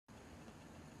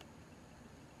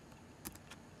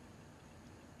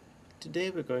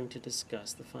Today we're going to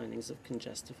discuss the findings of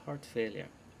congestive heart failure.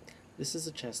 This is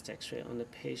a chest x-ray on a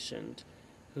patient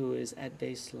who is at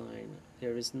baseline.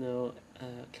 There is no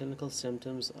clinical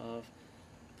symptoms of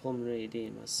pulmonary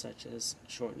edema such as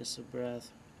shortness of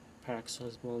breath,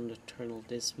 paroxysmal nocturnal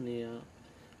dyspnea,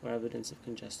 or evidence of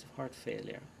congestive heart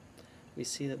failure. We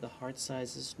see that the heart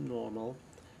size is normal,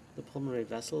 the pulmonary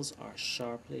vessels are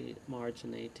sharply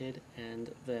marginated,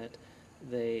 and that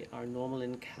they are normal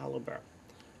in caliber.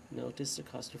 Notice the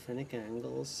costophrenic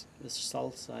angles, the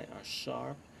sulci are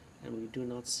sharp, and we do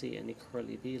not see any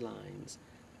Kerley B lines.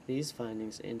 These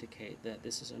findings indicate that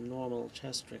this is a normal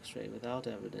chest x-ray without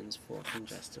evidence for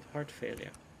congestive heart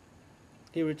failure.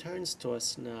 He returns to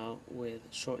us now with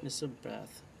shortness of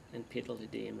breath and pedal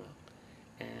edema,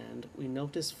 and we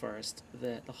notice first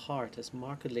that the heart has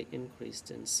markedly increased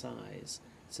in size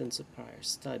since a prior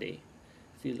study.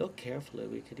 If you look carefully,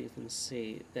 we could even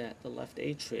see that the left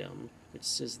atrium,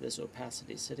 which is this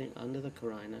opacity sitting under the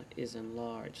carina, is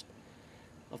enlarged.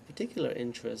 Of particular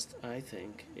interest, I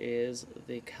think, is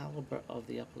the caliber of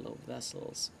the upper lobe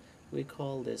vessels. We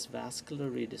call this vascular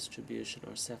redistribution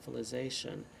or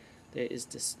cephalization. There is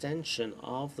distension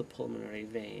of the pulmonary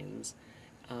veins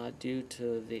due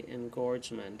to the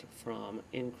engorgement from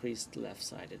increased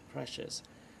left-sided pressures.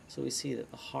 So we see that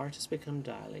the heart has become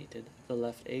dilated, the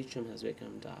left atrium has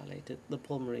become dilated, the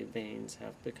pulmonary veins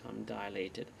have become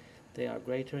dilated. They are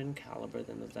greater in caliber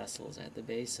than the vessels at the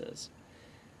bases.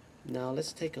 Now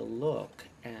let's take a look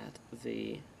at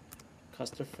the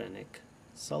costophrenic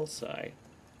sulci.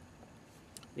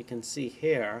 We can see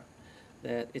here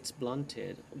that it's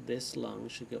blunted. This lung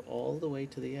should go all the way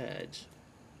to the edge.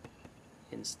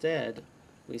 Instead,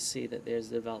 we see that there's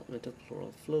development of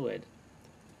pleural fluid.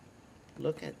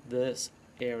 Look at this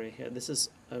area here. This is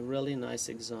a really nice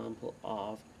example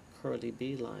of Kerley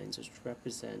B lines, which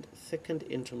represent thickened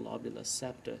interlobular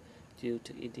septa due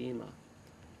to edema.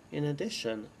 In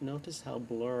addition, notice how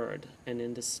blurred and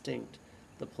indistinct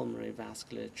the pulmonary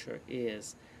vasculature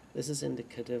is. This is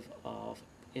indicative of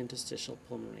interstitial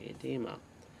pulmonary edema.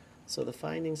 So the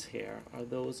findings here are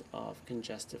those of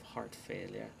congestive heart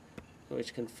failure,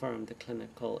 which confirm the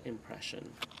clinical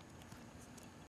impression.